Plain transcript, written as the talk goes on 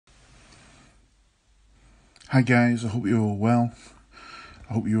Hi guys, I hope you're all well.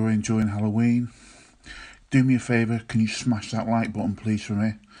 I hope you're enjoying Halloween. Do me a favour, can you smash that like button please for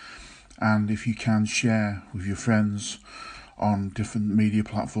me? And if you can, share with your friends on different media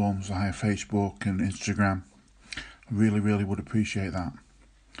platforms like Facebook and Instagram. I really would appreciate that.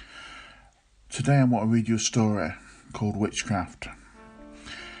 Today I want to read you a story called Witchcraft.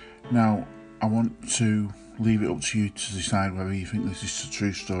 Now, I want to leave it up to you to decide whether you think this is a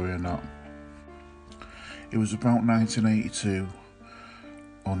true story or not. It was about 1982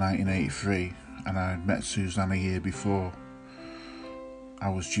 or 1983, and I had met Suzanne a year before I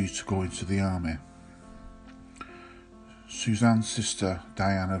was due to go into the army. Suzanne's sister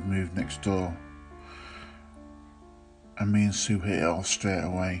Diane had moved next door, and me and Sue hit it off straight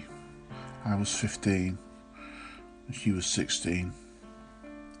away. I was 15 and she was 16.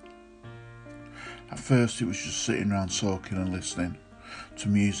 At first it was just sitting around talking and listening to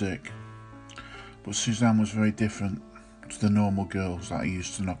music, but Suzanne was very different to the normal girls that I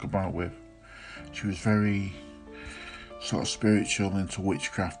used to knock about with. She was very sort of spiritual, into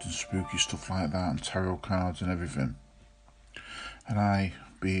witchcraft and spooky stuff like that, and tarot cards and everything. And I,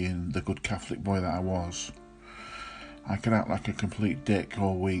 being the good Catholic boy that I was, I could act like a complete dick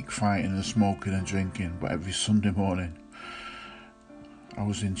all week, fighting and smoking and drinking, but every Sunday morning I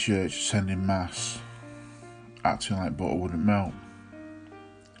was in church attending mass, acting like butter wouldn't melt.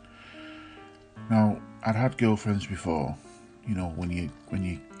 Now, I'd had girlfriends before, you know, when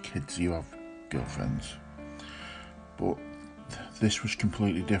you're kids you have girlfriends, but this was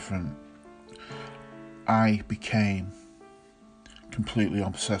completely different. I became completely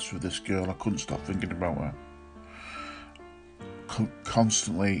obsessed with this girl. I couldn't stop thinking about her.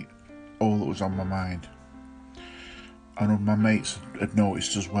 Constantly, all that was on my mind. And my mates had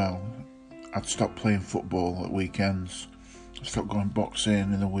noticed as well. I'd stopped playing football at weekends. I stopped going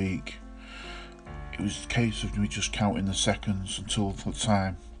boxing in the week. It was a case of me just counting the seconds until the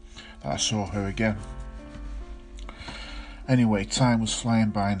time that I saw her again. Anyway, time was flying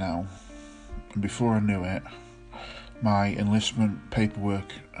by now, and before I knew it, my enlistment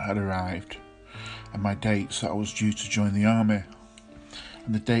paperwork had arrived and my dates that I was due to join the army.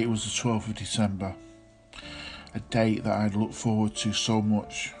 And the date was the 12th of December, a date that I'd looked forward to so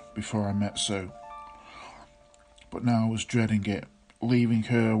much before I met Sue. But now I was dreading it, leaving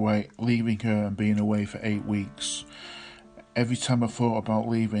her and being away for 8 weeks. Every time I thought about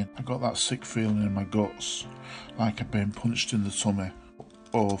leaving, I got that sick feeling in my guts, like I'd been punched in the tummy.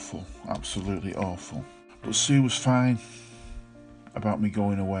 Awful, absolutely awful. But Sue was fine about me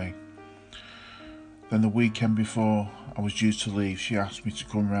going away. Then the weekend before I was due to leave, she asked me to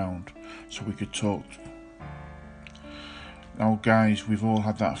come round so we could talk. Now guys, we've all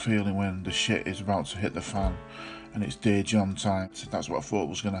had that feeling when the shit is about to hit the fan and it's Dear John time. That's what I thought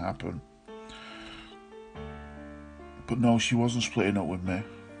was going to happen. But no, she wasn't splitting up with me.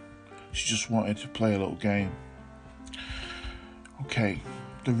 She just wanted to play a little game. Okay,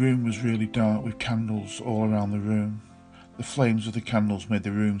 the room was really dark with candles all around the room. The flames of the candles made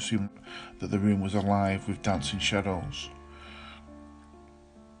the room seem that the room was alive with dancing shadows.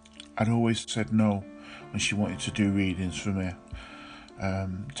 I'd always said no when she wanted to do readings for me,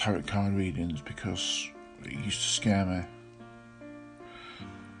 tarot card readings, because it used to scare me.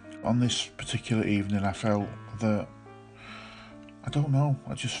 On this particular evening I felt that, I don't know,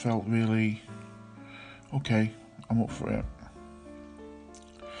 I just felt really, okay, I'm up for it.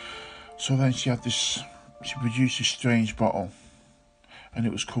 So then she produced this strange bottle, and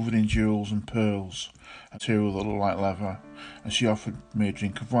it was covered in jewels and pearls, a material that looked like leather, and she offered me a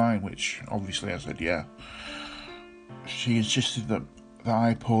drink of wine, which obviously I said yeah. She insisted that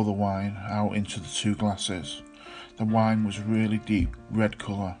I pour the wine out into the 2 glasses. The wine was a really deep red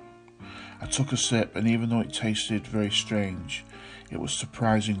colour. I took a sip, and even though it tasted very strange, it was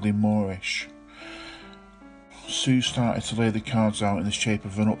surprisingly Moorish. Sue started to lay the cards out in the shape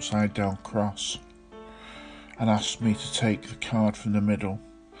of an upside down cross and asked me to take the card from the middle.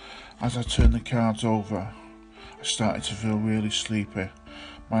 As I turned the cards over, I started to feel really sleepy.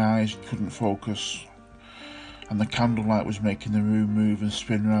 My eyes couldn't focus, and the candlelight was making the room move and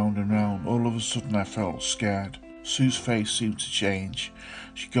spin round and round. All of a sudden I felt scared. Sue's face seemed to change.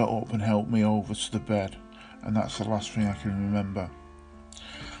 She got up and helped me over to the bed, and that's the last thing I can remember.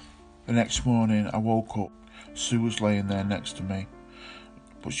 The next morning I woke up. Sue was laying there next to me,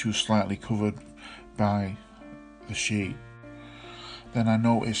 but she was slightly covered by the sheet. Then I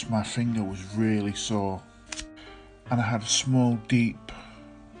noticed my finger was really sore, and I had a small, deep,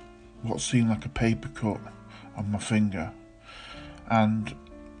 what seemed like a paper cut on my finger. And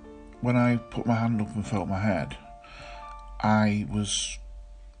when I put my hand up and felt my head, I was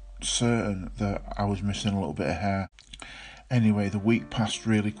certain that I was missing a little bit of hair. Anyway, the week passed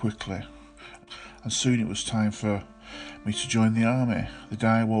really quickly, and soon it was time for me to join the army. The day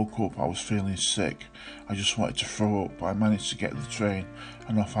I woke up, I was feeling sick. I just wanted to throw up, but I managed to get the train,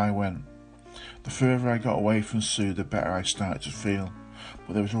 and off I went. The further I got away from Sue, the better I started to feel,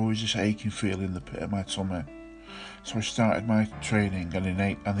 but there was always this aching feeling in the pit of my tummy. So I started my training,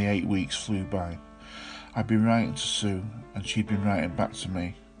 and the 8 weeks flew by. I'd been writing to Sue, and she'd been writing back to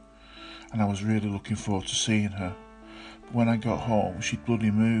me, and I was really looking forward to seeing her. But when I got home, she'd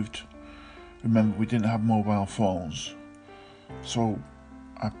bloody moved. Remember, we didn't have mobile phones, so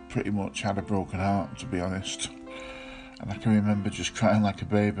I pretty much had a broken heart, to be honest, and I can remember just crying like a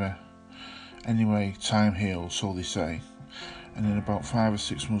baby. Anyway, time heals, so they say, and then about 5 or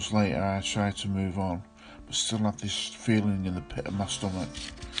 6 months later I tried to move on, but still had this feeling in the pit of my stomach.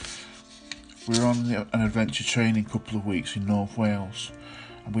 We were on an adventure training couple of weeks in North Wales,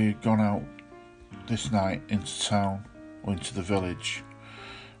 and we had gone out this night into town, or into the village,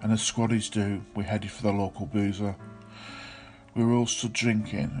 and as squaddies do, we headed for the local boozer. We were all stood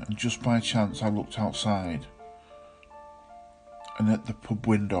drinking, and just by chance I looked outside, and at the pub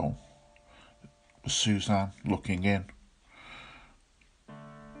window was Suzanne looking in.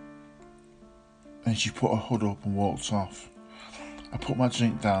 Then she put her hood up and walked off. I put my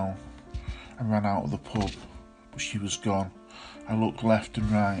drink down and ran out of the pub, but she was gone. I looked left and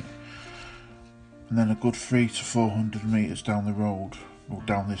right, and then a good 300 to 400 metres down the road, or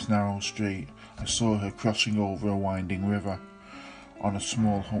down this narrow street, I saw her crossing over a winding river on a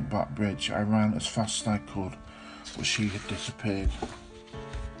small humpback bridge. I ran as fast as I could, but she had disappeared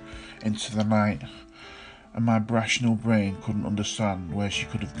into the night, and my rational brain couldn't understand where she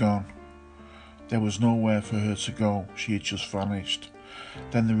could have gone. There was nowhere for her to go, she had just vanished.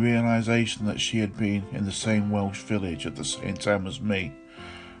 Then the realisation that she had been in the same Welsh village at the same time as me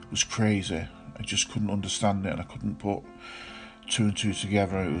was crazy. I just couldn't understand it, and I couldn't put 2 and 2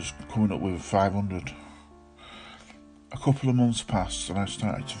 together. It was coming up with 500. A couple of months passed and I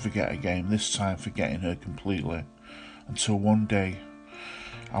started to forget again, this time forgetting her completely, until one day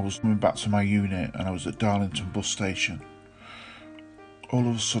I was coming back to my unit and I was at Darlington bus station. All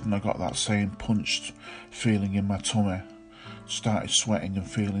of a sudden I got that same punched feeling in my tummy, started sweating and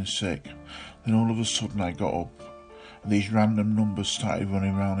feeling sick. Then all of a sudden I got up and these random numbers started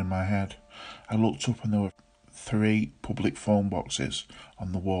running around in my head. I looked up and there were 3 public phone boxes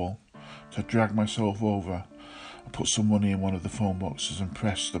on the wall. So I dragged myself over, I put some money in one of the phone boxes and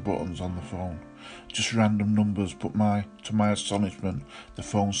pressed the buttons on the phone. Just random numbers, but to my astonishment, the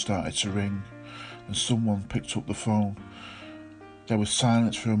phone started to ring, and someone picked up the phone. There was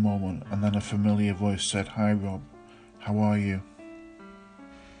silence for a moment, and then a familiar voice said, "Hi Rob, how are you?"